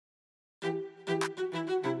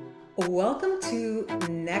Welcome to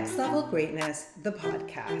Next Level Greatness, the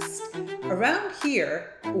podcast. Around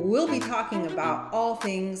here, we'll be talking about all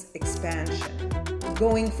things expansion,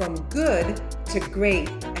 going from good to great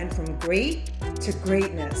and from great to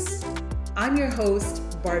greatness. I'm your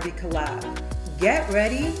host, Barbie Collab. Get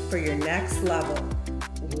ready for your next level.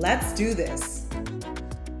 Let's do this.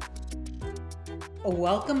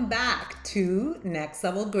 Welcome back to Next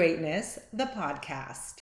Level Greatness, the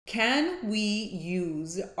podcast. Can we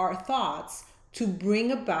use our thoughts to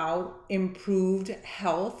bring about improved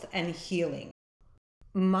health and healing?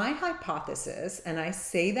 My hypothesis, and I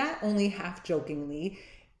say that only half jokingly,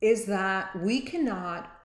 is that we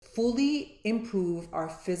cannot fully improve our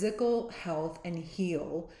physical health and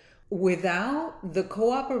heal without the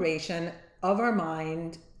cooperation of our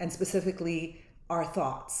mind and specifically our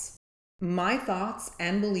thoughts. My thoughts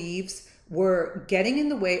and beliefs were getting in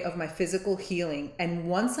the way of my physical healing. And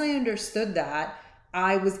once I understood that,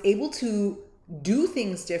 I was able to do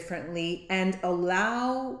things differently and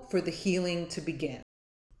allow for the healing to begin.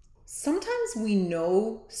 Sometimes we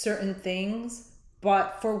know certain things,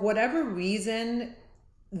 but for whatever reason,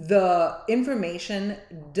 the information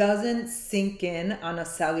doesn't sink in on a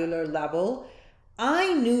cellular level.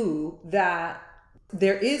 I knew that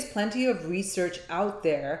there is plenty of research out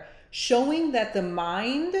there showing that the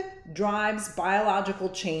mind drives biological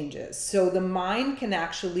changes. So the mind can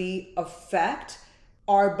actually affect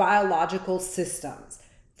our biological systems.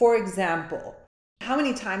 For example, how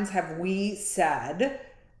many times have we said,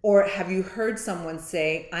 or have you heard someone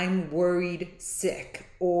say, I'm worried sick,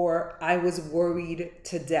 or I was worried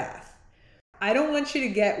to death? I don't want you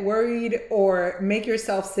to get worried or make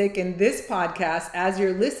yourself sick in this podcast as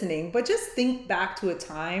you're listening, but just think back to a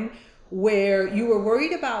time where you were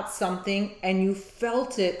worried about something and you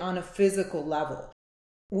felt it on a physical level.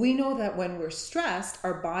 We know that when we're stressed,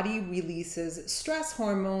 our body releases stress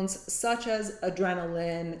hormones such as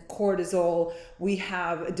adrenaline, cortisol. We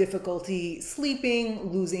have difficulty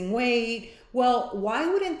sleeping, losing weight. Well, why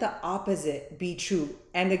wouldn't the opposite be true?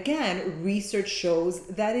 And again, research shows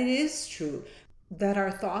that it is true, that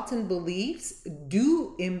our thoughts and beliefs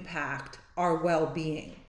do impact our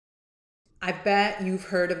well-being. I bet you've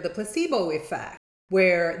heard of the placebo effect,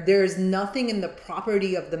 where there's nothing in the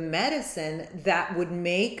property of the medicine that would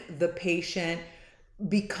make the patient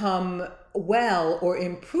become well or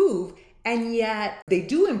improve, and yet they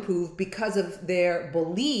do improve because of their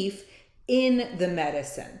belief in the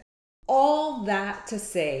medicine. All that to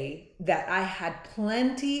say that I had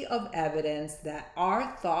plenty of evidence that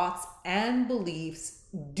our thoughts and beliefs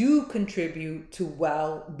do contribute to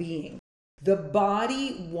well-being. The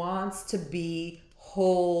body wants to be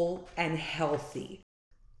whole and healthy.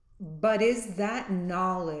 But is that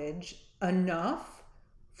knowledge enough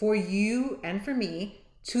for you and for me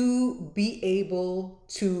to be able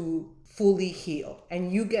to fully heal?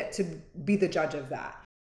 And you get to be the judge of that.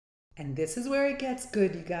 And this is where it gets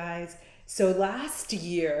good, you guys. So last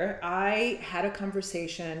year, I had a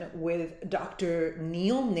conversation with Dr.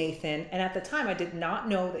 Neil Nathan. And at the time, I did not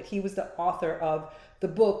know that he was the author of the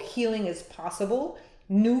book, Healing is Possible,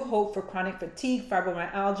 New Hope for Chronic Fatigue,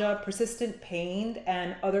 Fibromyalgia, Persistent Pain,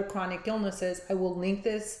 and Other Chronic Illnesses. I will link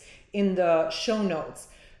this in the show notes.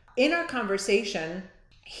 In our conversation,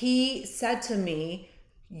 he said to me,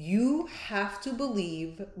 you have to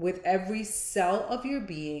believe with every cell of your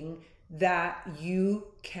being that you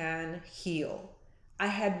can heal. I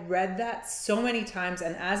had read that so many times,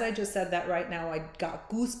 and as I just said that right now, I got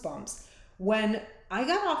goosebumps. When I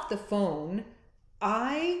got off the phone,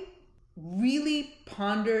 I really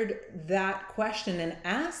pondered that question and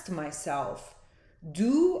asked myself,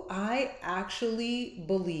 do I actually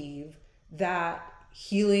believe that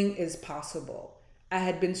healing is possible? I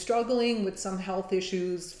had been struggling with some health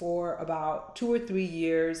issues for about 2 or 3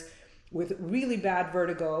 years with really bad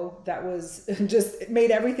vertigo that was just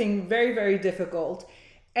made everything very, very difficult.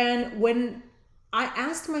 And when I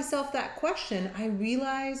asked myself that question, I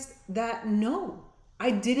realized that no,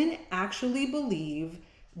 I didn't actually believe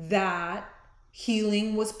that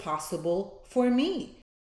healing was possible for me.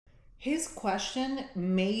 His question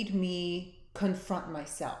made me confront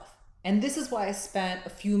myself. And this is why I spent a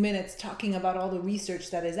few minutes talking about all the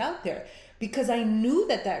research that is out there, because I knew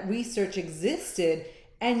that that research existed.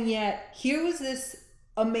 And yet here was this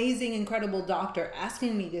amazing, incredible doctor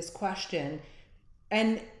asking me this question.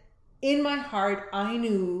 And in my heart, I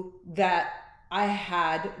knew that I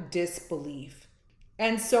had disbelief.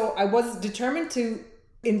 And so I was determined to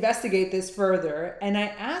investigate this further. And I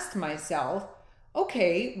asked myself,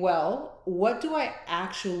 okay, well, what do I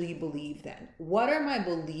actually believe then? What are my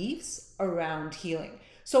beliefs around healing?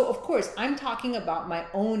 So of course, I'm talking about my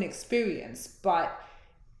own experience, but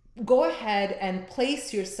go ahead and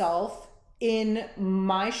place yourself in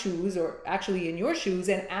my shoes, or actually in your shoes,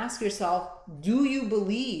 and ask yourself, do you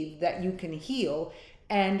believe that you can heal?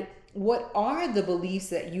 And what are the beliefs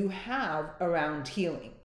that you have around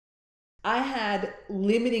healing? I had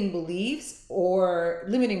limiting beliefs, or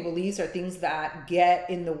limiting beliefs are things that get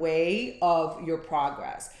in the way of your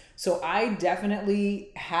progress. So I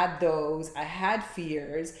definitely had those. I had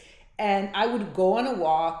fears, and I would go on a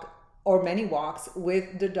walk or many walks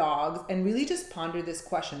with the dogs and really just ponder this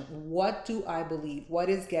question: what do I believe? What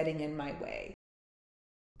is getting in my way?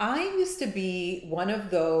 I used to be one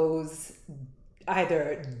of those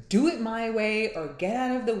either do it my way or get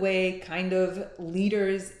out of the way kind of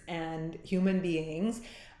leaders and human beings.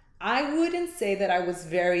 I wouldn't say that I was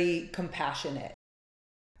very compassionate.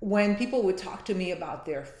 When people would talk to me about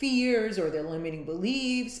their fears or their limiting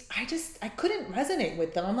beliefs, I couldn't resonate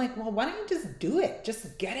with them. I'm like, well, why don't you just do it?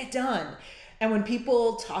 Just get it done. And when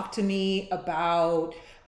people talk to me about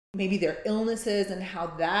maybe their illnesses and how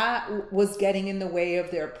that was getting in the way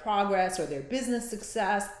of their progress or their business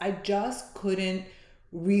success, I just couldn't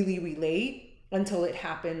really relate until it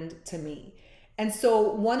happened to me. And so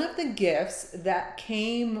one of the gifts that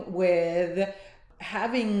came with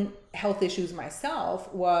having health issues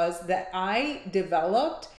myself was that I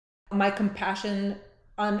developed my compassion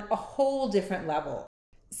on a whole different level.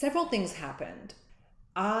 Several things happened.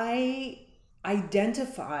 I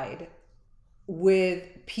identified with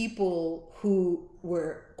people who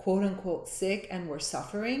were quote unquote sick and were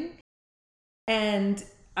suffering. And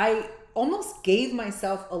I almost gave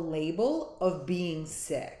myself a label of being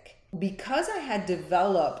sick because I had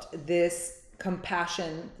developed this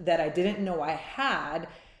compassion that I didn't know I had.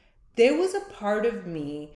 There was a part of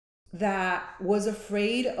me that was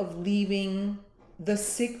afraid of leaving the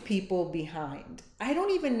sick people behind. I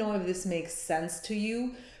don't even know if this makes sense to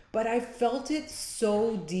you, but I felt it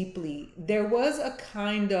so deeply. There was a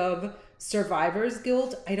kind of survivor's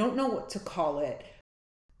guilt. I don't know what to call it.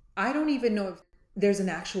 I don't even know if there's an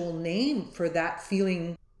actual name for that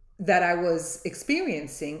feeling that I was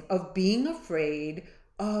experiencing of being afraid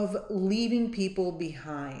of leaving people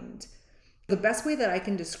behind. The best way that I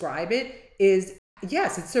can describe it is,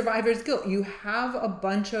 yes, it's survivor's guilt. You have a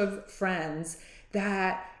bunch of friends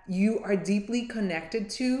that you are deeply connected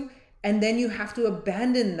to, and then you have to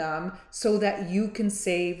abandon them so that you can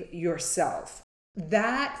save yourself.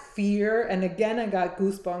 That fear, and again, I got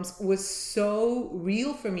goosebumps, was so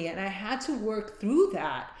real for me, and I had to work through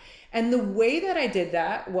that. And the way that I did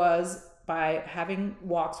that was by having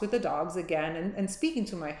walks with the dogs again, and speaking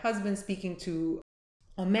to my husband, speaking to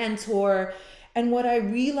a mentor. And what I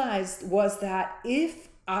realized was that if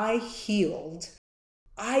I healed,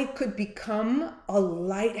 I could become a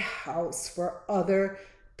lighthouse for other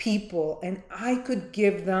people, and I could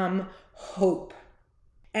give them hope.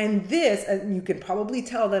 And this, and you can probably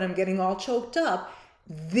tell that I'm getting all choked up,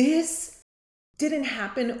 this didn't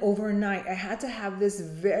happen overnight. I had to have this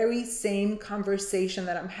very same conversation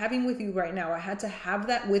that I'm having with you right now. I had to have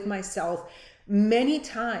that with myself many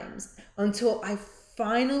times until I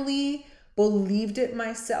finally believed it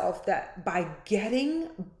myself, that by getting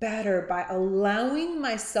better, by allowing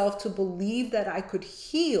myself to believe that I could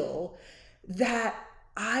heal, that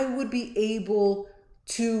I would be able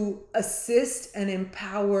to assist and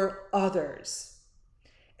empower others.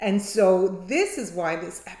 And so this is why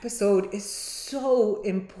this episode is so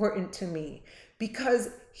important to me, because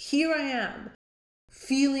here I am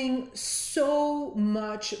feeling so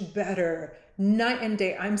much better night and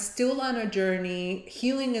day. I'm still on a journey.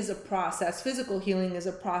 Healing is a process. Physical healing is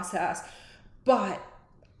a process. But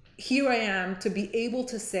here I am to be able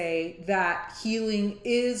to say that healing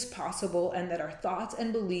is possible and that our thoughts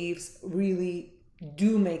and beliefs really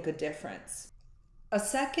do make a difference. A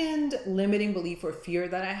second limiting belief or fear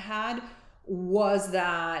that I had was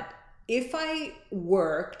that if I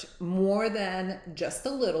worked more than just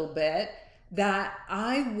a little bit, that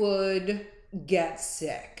I would get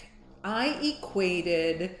sick. I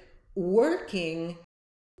equated working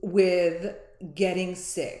with getting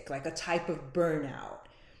sick, like a type of burnout.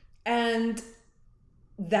 And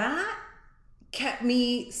that kept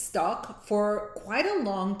me stuck for quite a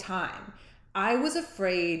long time. I was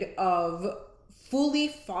afraid of fully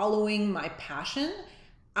following my passion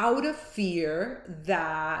out of fear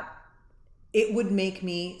that it would make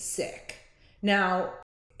me sick. Now,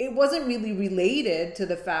 it wasn't really related to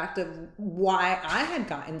the fact of why I had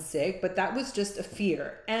gotten sick, but that was just a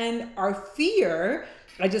fear. And our fear,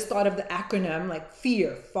 I just thought of the acronym like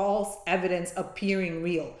FEAR, false evidence appearing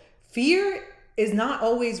real. Fear is not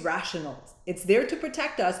always rational. It's there to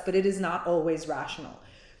protect us, but it is not always rational.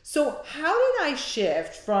 So how did I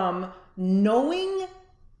shift from knowing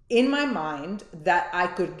in my mind that I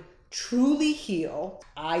could truly heal,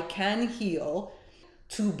 I can heal,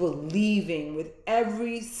 to believing with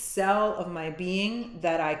every cell of my being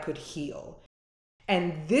that I could heal.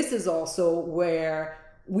 And this is also where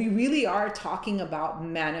we really are talking about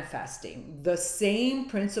manifesting. The same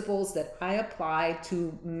principles that I apply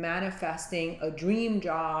to manifesting a dream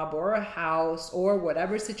job or a house or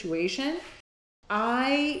whatever situation,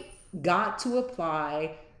 I got to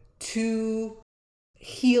apply to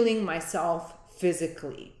healing myself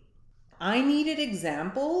physically. I needed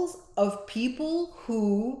examples of people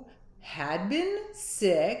who had been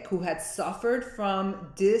sick, who had suffered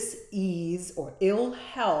from dis-ease or ill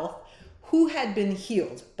health, who had been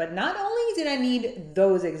healed. But not only did I need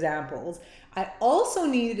those examples, I also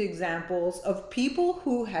needed examples of people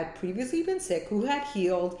who had previously been sick, who had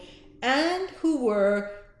healed, and who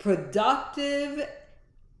were productive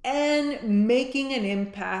and making an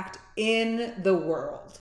impact in the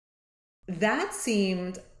world. That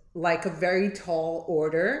seemed like a very tall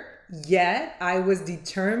order, yet I was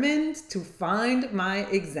determined to find my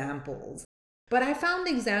examples. But I found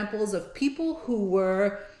examples of people who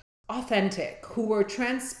were authentic, who were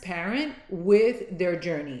transparent with their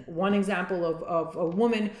journey. One example of a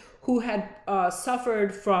woman who had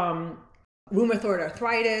suffered from rheumatoid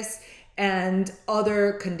arthritis and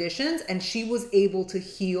other conditions, and she was able to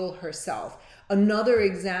heal herself. Another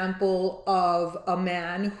example of a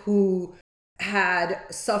man who had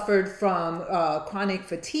suffered from chronic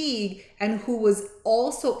fatigue and who was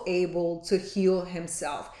also able to heal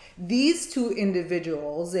himself. These two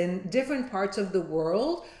individuals in different parts of the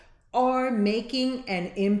world are making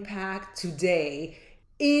an impact today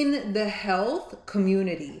in the health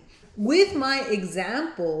community. With my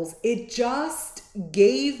examples, it just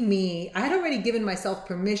gave me, I had already given myself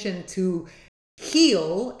permission to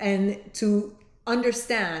heal and to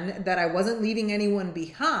understand that I wasn't leaving anyone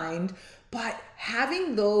behind, but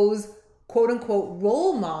having those quote unquote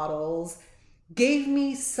role models gave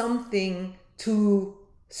me something to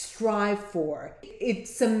strive for. It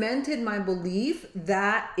cemented my belief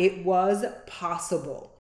that it was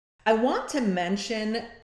possible. I want to mention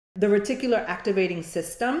the reticular activating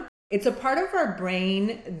system. It's a part of our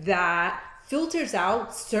brain that filters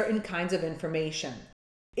out certain kinds of information.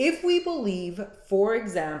 If we believe, for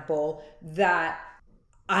example, that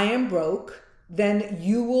I am broke, then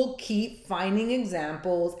you will keep finding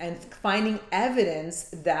examples and finding evidence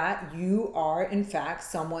that you are in fact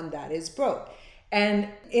someone that is broke. And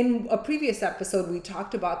in a previous episode, we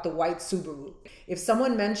talked about the white Subaru. If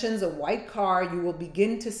someone mentions a white car, you will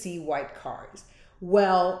begin to see white cars.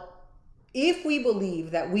 Well, if we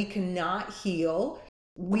believe that we cannot heal,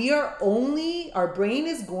 our brain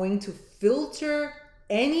is going to filter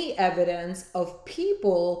any evidence of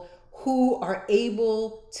people who are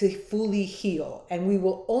able to fully heal. And we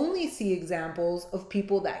will only see examples of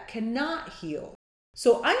people that cannot heal.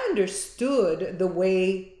 So I understood the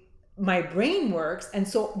way my brain works. And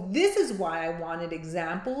so this is why I wanted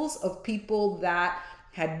examples of people that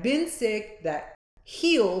had been sick, that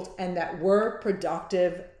healed, and that were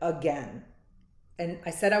productive again. And I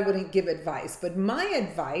said I wouldn't give advice, but my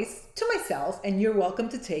advice to myself, and you're welcome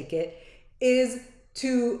to take it, is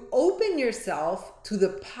to open yourself to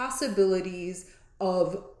the possibilities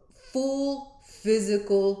of full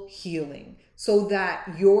physical healing so that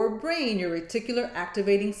your brain, your reticular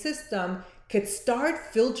activating system, could start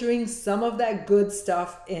filtering some of that good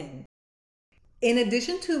stuff in. In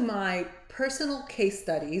addition to my personal case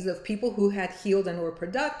studies of people who had healed and were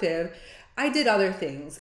productive, I did other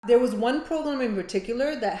things. There was one program in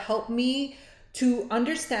particular that helped me to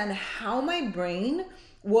understand how my brain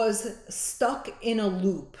was stuck in a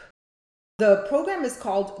loop. The program is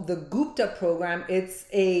called the Gupta program. It's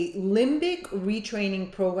a limbic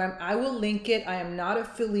retraining program. I will link it. I am not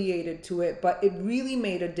affiliated to it, but it really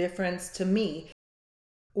made a difference to me.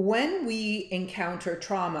 When we encounter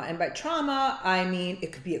trauma, and by trauma, I mean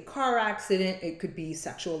it could be a car accident, it could be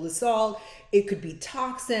sexual assault, it could be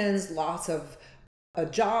toxins, loss of a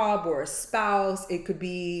job or a spouse, it could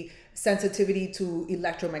be sensitivity to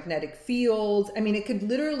electromagnetic fields. I mean, it could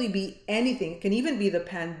literally be anything. It can even be the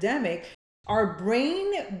pandemic. Our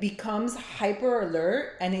brain becomes hyper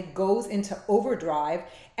alert and it goes into overdrive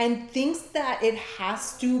and thinks that it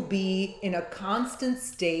has to be in a constant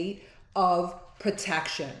state of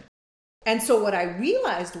protection. And so what I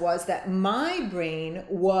realized was that my brain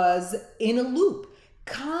was in a loop,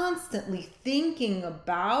 constantly thinking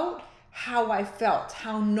about how I felt,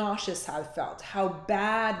 how nauseous I felt, how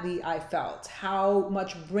badly I felt, how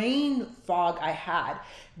much brain fog I had.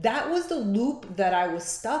 That was the loop that I was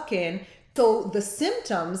stuck in. So the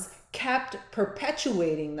symptoms kept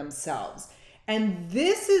perpetuating themselves. And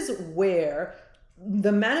this is where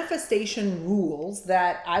the manifestation rules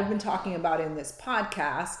that I've been talking about in this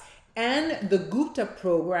podcast and the Gupta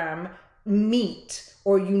program meet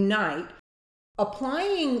or unite,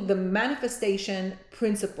 applying the manifestation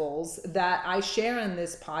principles that I share in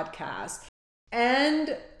this podcast.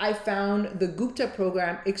 And I found the Gupta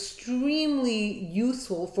program extremely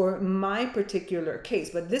useful for my particular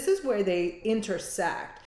case. But this is where they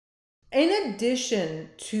intersect. In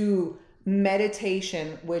addition to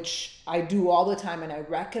meditation, which I do all the time, and I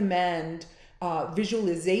recommend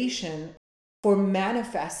visualization for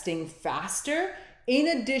manifesting faster.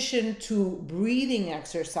 In addition to breathing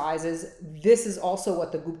exercises, this is also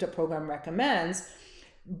what the Gupta program recommends.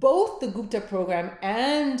 Both the Gupta program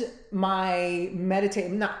and my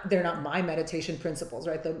they're not my meditation principles,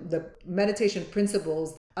 right? The meditation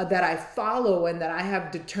principles that I follow and that I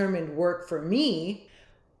have determined work for me,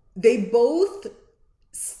 they both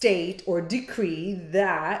state or decree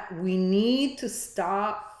that we need to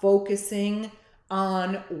stop focusing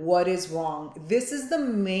on what is wrong. This is the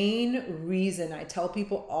main reason I tell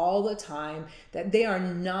people all the time that they are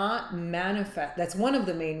not that's one of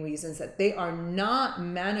the main reasons that they are not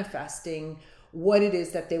manifesting what it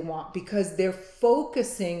is that they want, because they're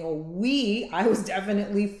focusing, I was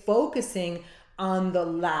definitely focusing on the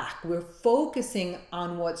lack. We're focusing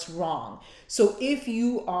on what's wrong. So if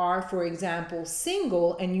you are, for example,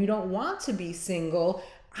 single and you don't want to be single,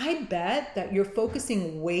 I bet that you're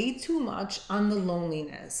focusing way too much on the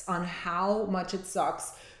loneliness, on how much it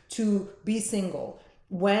sucks to be single.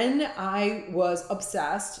 When I was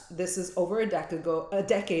obsessed, this is over a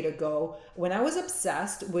decade ago, when I was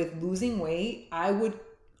obsessed with losing weight, I would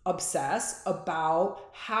obsess about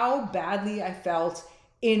how badly I felt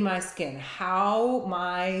in my skin, how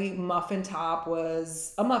my muffin top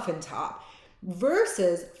was a muffin top,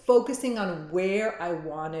 versus focusing on where I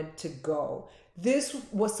wanted to go. This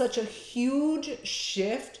was such a huge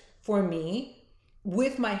shift for me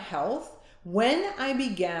with my health when I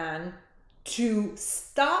began to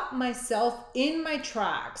stop myself in my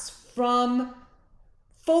tracks from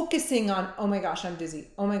focusing on, oh my gosh, I'm dizzy.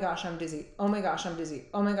 Oh my gosh, I'm dizzy. Oh my gosh, I'm dizzy.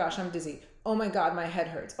 Oh my gosh, I'm dizzy. Oh my God, my head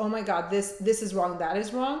hurts. Oh my God, this is wrong. That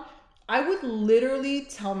is wrong. I would literally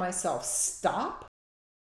tell myself, stop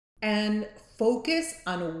and focus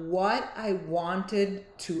on what I wanted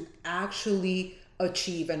to actually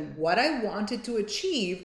achieve. And what I wanted to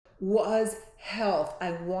achieve was health.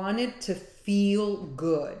 I wanted to feel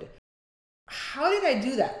good. How did I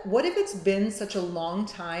do that? What if it's been such a long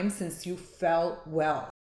time since you felt well?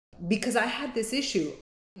 Because I had this issue.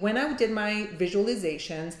 When I did my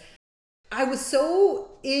visualizations, I was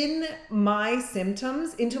so into my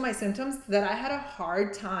symptoms that I had a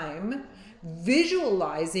hard time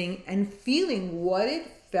visualizing and feeling what it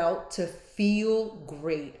felt to feel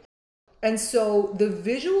great. And so the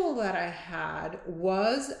visual that I had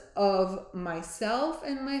was of myself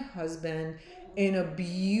and my husband in a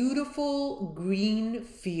beautiful green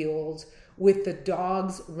field with the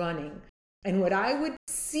dogs running. And what I would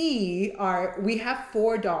see we have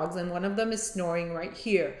 4 dogs and one of them is snoring right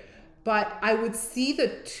here. But I would see the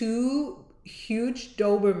 2 huge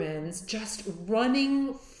Dobermans just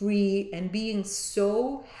running free and being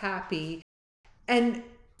so happy. And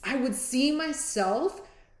I would see myself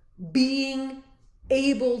being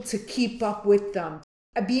able to keep up with them,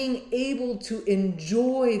 being able to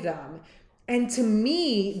enjoy them. And to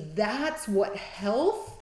me, that's what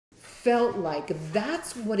health felt like.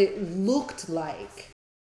 That's what it looked like.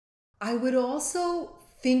 I would also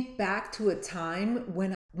think back to a time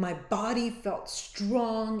when my body felt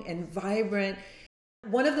strong and vibrant.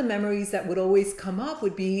 One of the memories that would always come up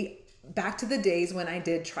would be back to the days when I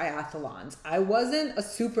did triathlons. I wasn't a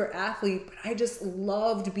super athlete, but I just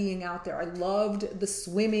loved being out there. I loved the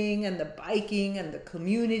swimming and the biking and the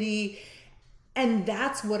community. And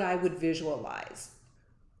that's what I would visualize.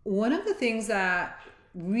 One of the things that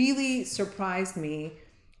really surprised me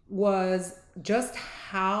was just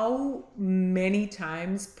how many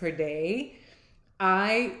times per day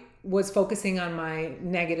I was focusing on my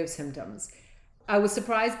negative symptoms. I was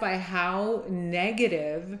surprised by how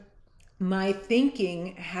negative my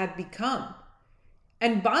thinking had become.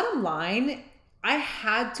 And bottom line, I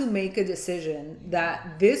had to make a decision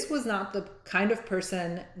that this was not the kind of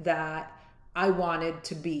person that I wanted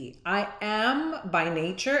to be. I am by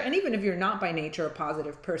nature, and even if you're not by nature a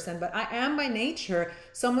positive person, but I am by nature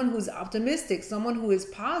someone who's optimistic, someone who is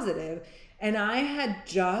positive. And I had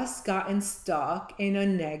just gotten stuck in a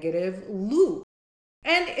negative loop.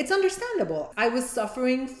 And it's understandable. I was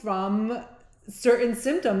suffering from certain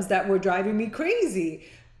symptoms that were driving me crazy.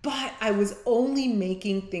 but I was only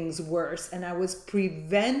making things worse, and I was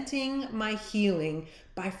preventing my healing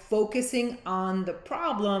by focusing on the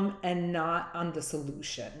problem and not on the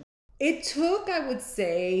solution. It took, I would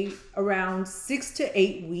say, around 6 to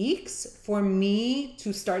 8 weeks for me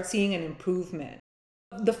to start seeing an improvement.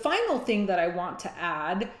 The final thing that I want to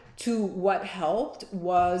add to what helped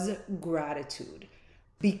was gratitude.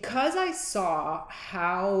 Because I saw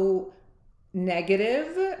how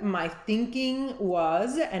negative my thinking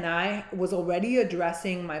was, and I was already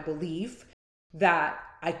addressing my belief that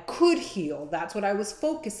I could heal, that's what I was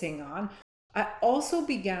focusing on, I also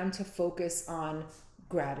began to focus on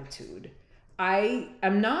gratitude. I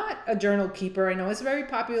am not a journal keeper. I know it's very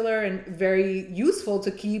popular and very useful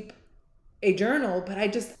to keep a journal, but I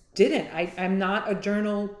just didn't. I'm not a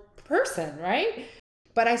journal person, right?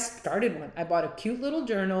 But I started one. I bought a cute little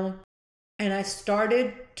journal and I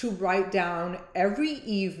started to write down every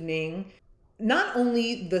evening, not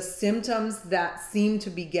only the symptoms that seemed to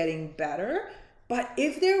be getting better, but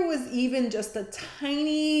if there was even just a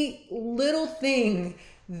tiny little thing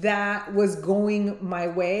that was going my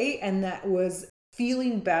way and that was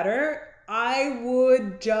feeling better, I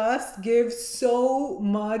would just give so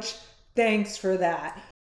much thanks for that.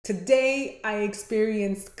 Today, I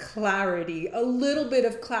experienced clarity, a little bit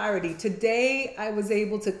of clarity. Today, I was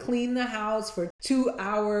able to clean the house for 2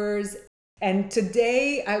 hours. And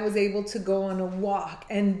today, I was able to go on a walk.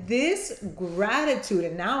 And this gratitude,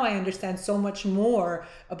 and now I understand so much more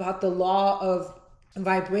about the law of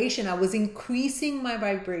vibration. I was increasing my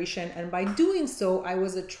vibration, and by doing so, I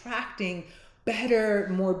was attracting better,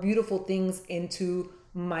 more beautiful things into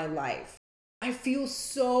my life. I feel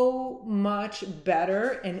so much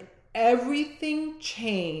better, and everything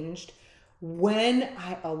changed when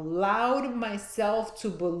I allowed myself to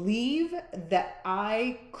believe that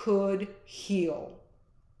I could heal.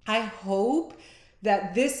 I hope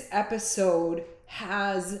that this episode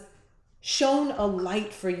has shown a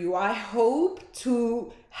light for you. I hope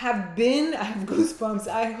to have been, I have goosebumps,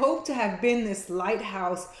 I hope to have been this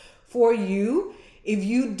lighthouse for you. If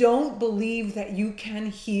you don't believe that you can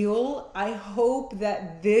heal, I hope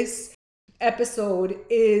that this episode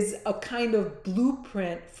is a kind of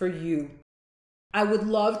blueprint for you. I would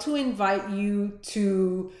love to invite you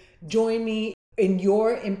to join me in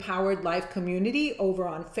your Empowered Life community over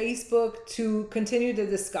on Facebook to continue the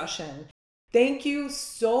discussion. Thank you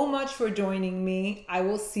so much for joining me. I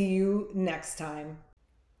will see you next time.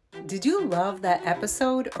 Did you love that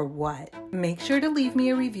episode or what? Make sure to leave me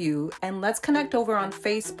a review and let's connect over on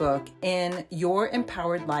Facebook in your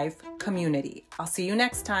Empowered Life community. I'll see you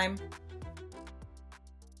next time.